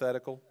wild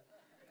hypothetical.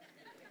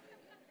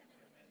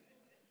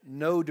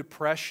 No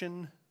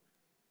depression,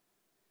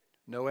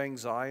 no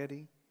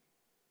anxiety,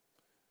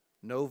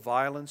 no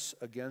violence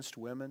against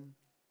women,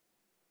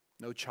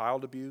 no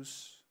child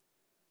abuse,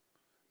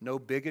 no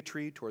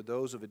bigotry toward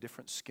those of a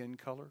different skin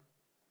color,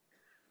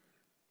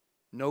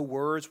 no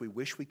words we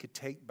wish we could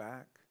take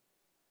back,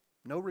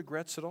 no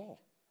regrets at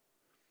all.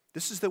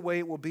 This is the way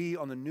it will be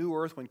on the new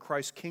earth when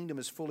Christ's kingdom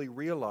is fully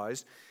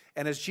realized.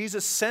 And as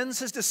Jesus sends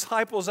his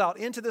disciples out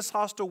into this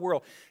hostile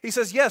world, he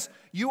says, yes,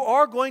 you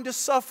are going to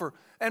suffer,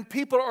 and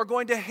people are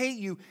going to hate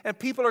you, and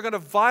people are going to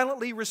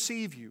violently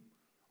receive you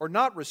or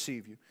not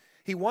receive you.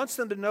 He wants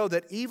them to know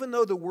that even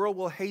though the world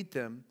will hate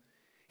them,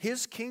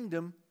 his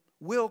kingdom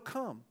will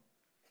come.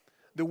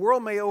 The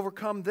world may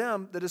overcome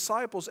them, the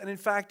disciples, and in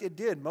fact it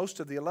did. Most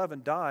of the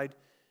 11 died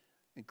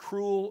in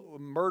cruel,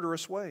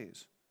 murderous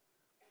ways.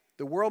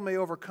 The world may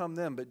overcome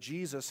them, but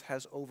Jesus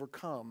has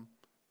overcome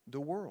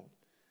the world.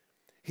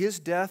 His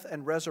death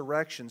and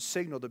resurrection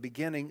signal the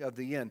beginning of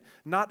the end.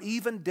 Not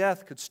even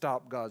death could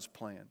stop God's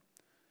plan.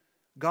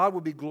 God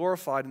would be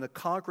glorified in the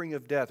conquering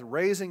of death,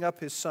 raising up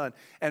his Son.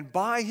 And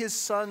by his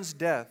Son's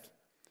death,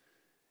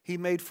 he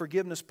made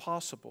forgiveness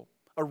possible.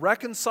 A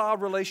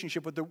reconciled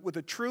relationship with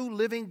the true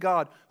living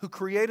God who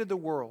created the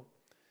world.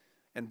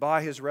 And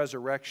by his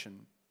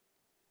resurrection,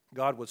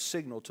 God would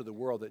signal to the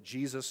world that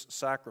Jesus'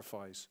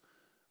 sacrifice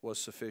was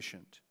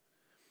sufficient.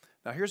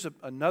 Now here's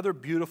another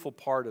beautiful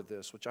part of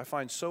this, which I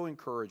find so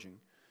encouraging.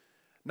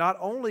 Not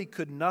only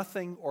could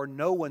nothing or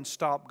no one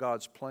stop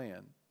God's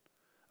plan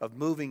of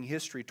moving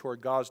history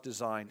toward God's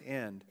designed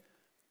end,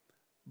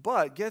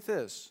 but get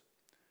this,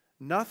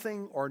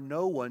 nothing or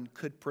no one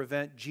could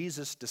prevent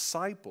Jesus'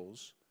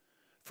 disciples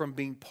from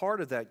being part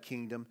of that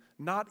kingdom,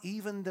 not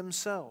even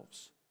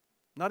themselves.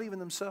 Not even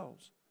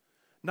themselves.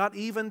 Not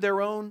even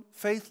their own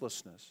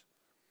faithlessness.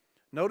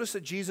 Notice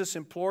that Jesus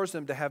implores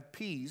them to have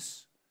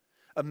peace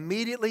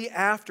immediately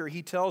after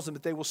he tells them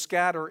that they will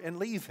scatter and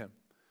leave him.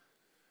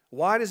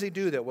 Why does he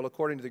do that? Well,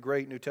 according to the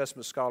great New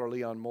Testament scholar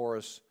Leon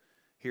Morris,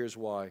 here's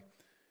why.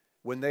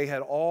 When they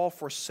had all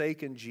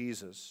forsaken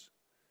Jesus,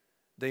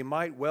 they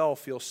might well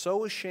feel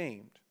so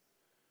ashamed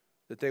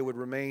that they would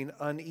remain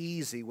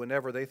uneasy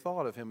whenever they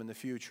thought of him in the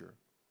future.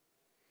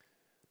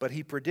 But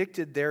he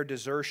predicted their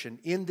desertion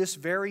in this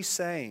very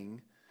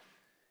saying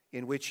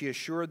in which he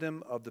assured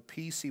them of the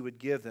peace he would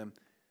give them.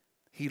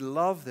 He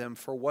loved them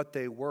for what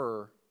they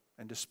were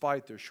and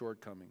despite their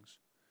shortcomings.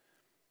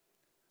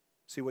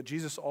 See, what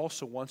Jesus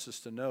also wants us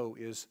to know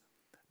is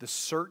the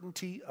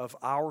certainty of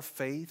our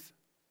faith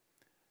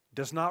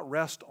does not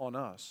rest on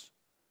us,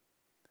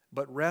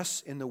 but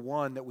rests in the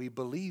one that we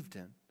believed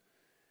in.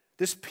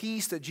 This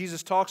peace that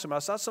Jesus talks about,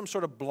 it's not some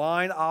sort of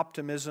blind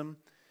optimism.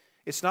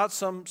 It's not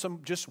some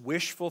just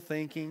wishful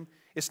thinking.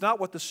 It's not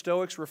what the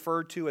Stoics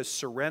referred to as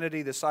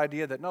serenity, this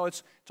idea that, no,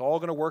 it's all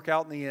going to work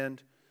out in the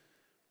end.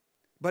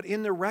 But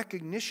in the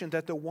recognition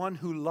that the one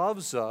who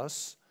loves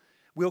us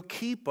will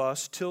keep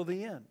us till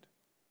the end.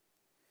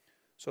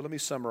 So let me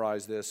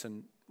summarize this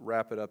and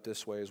wrap it up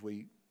this way as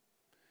we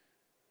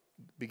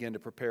begin to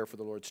prepare for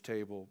the Lord's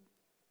table.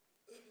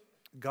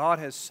 God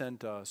has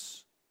sent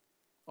us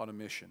on a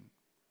mission.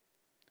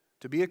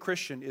 To be a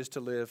Christian is to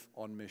live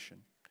on mission.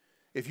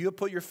 If you have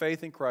put your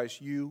faith in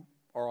Christ, you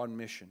are on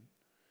mission.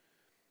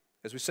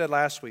 As we said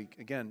last week,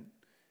 again,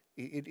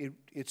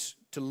 it's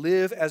to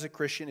live as a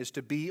Christian is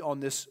to be on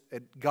this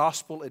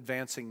gospel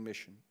advancing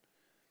mission.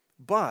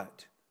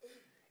 But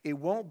it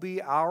won't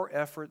be our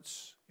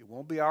efforts, it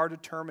won't be our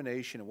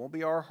determination, it won't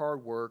be our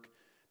hard work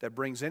that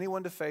brings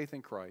anyone to faith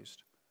in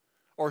Christ,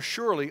 or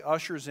surely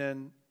ushers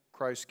in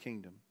Christ's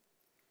kingdom.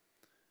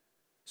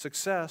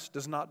 Success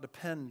does not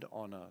depend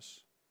on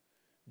us.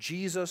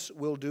 Jesus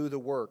will do the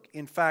work.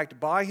 In fact,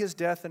 by his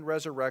death and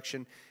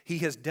resurrection, he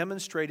has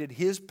demonstrated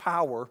his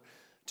power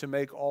to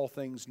make all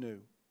things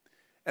new.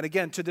 And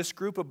again, to this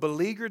group of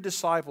beleaguered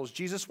disciples,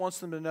 Jesus wants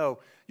them to know,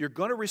 you're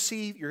going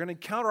to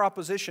encounter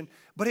opposition,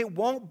 but it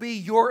won't be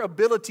your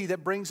ability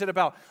that brings it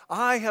about.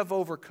 I have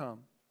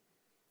overcome.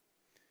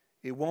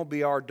 It won't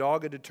be our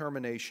dogged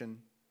determination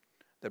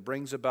that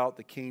brings about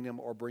the kingdom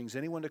or brings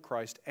anyone to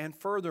Christ. And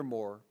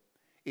furthermore,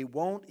 it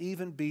won't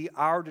even be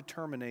our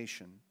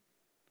determination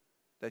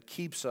that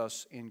keeps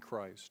us in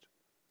Christ.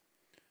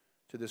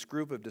 To this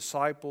group of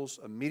disciples,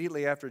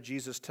 immediately after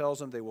Jesus tells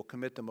them they will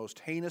commit the most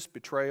heinous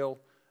betrayal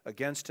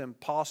against him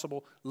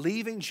possible,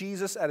 leaving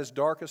Jesus at his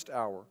darkest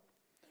hour,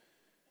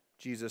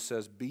 Jesus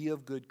says, be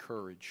of good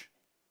courage.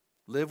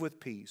 Live with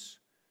peace.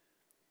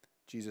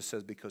 Jesus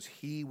says, because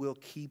he will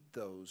keep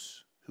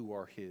those who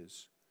are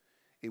his.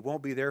 It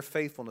won't be their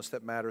faithfulness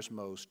that matters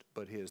most,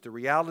 but his. The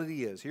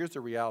reality is, here's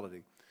the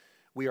reality.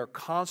 We are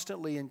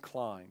constantly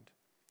inclined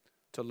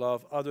to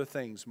love other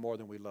things more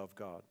than we love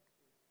God.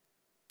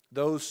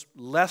 Those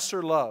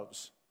lesser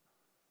loves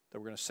that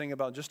we're going to sing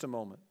about in just a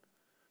moment,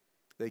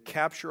 they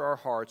capture our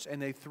hearts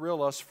and they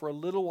thrill us for a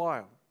little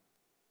while.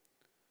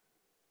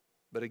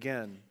 But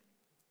again,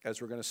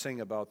 as we're going to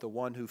sing about, the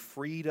one who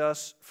freed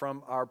us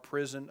from our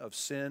prison of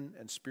sin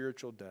and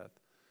spiritual death,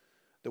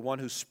 the one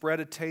who spread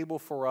a table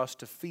for us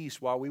to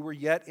feast while we were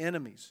yet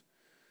enemies,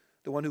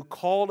 the one who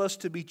called us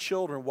to be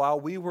children while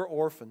we were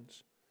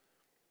orphans,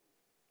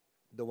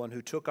 the one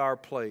who took our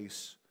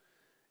place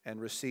and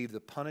received the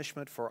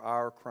punishment for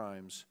our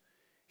crimes,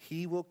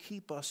 he will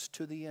keep us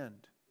to the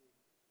end.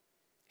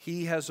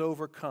 He has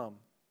overcome,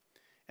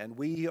 and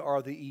we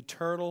are the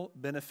eternal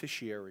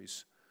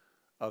beneficiaries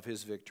of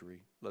his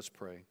victory. Let's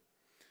pray.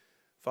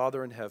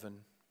 Father in heaven,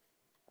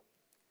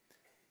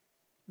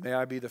 may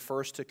I be the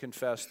first to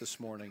confess this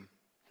morning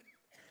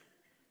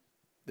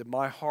that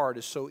my heart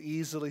is so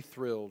easily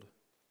thrilled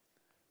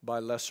by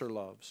lesser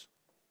loves.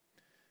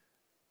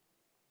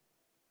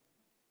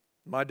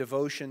 My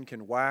devotion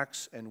can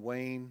wax and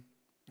wane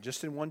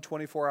just in one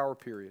 24-hour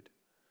period.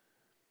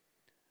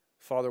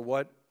 Father,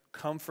 what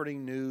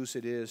comforting news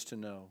it is to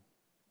know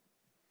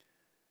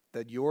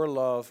that your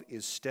love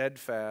is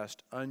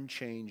steadfast,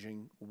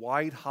 unchanging,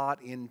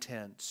 white-hot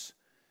intense,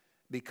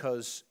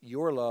 because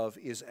your love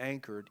is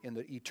anchored in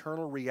the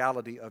eternal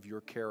reality of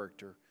your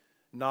character,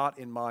 not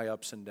in my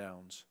ups and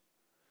downs.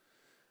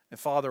 And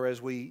Father,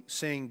 as we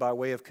sing by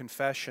way of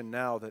confession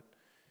now that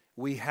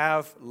we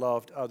have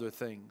loved other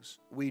things,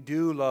 we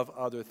do love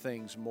other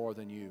things more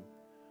than you,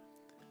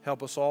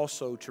 help us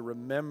also to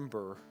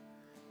remember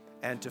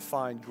and to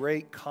find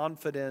great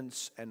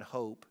confidence and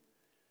hope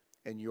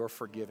in your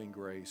forgiving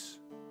grace.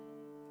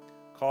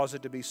 Cause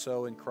it to be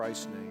so in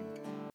Christ's name.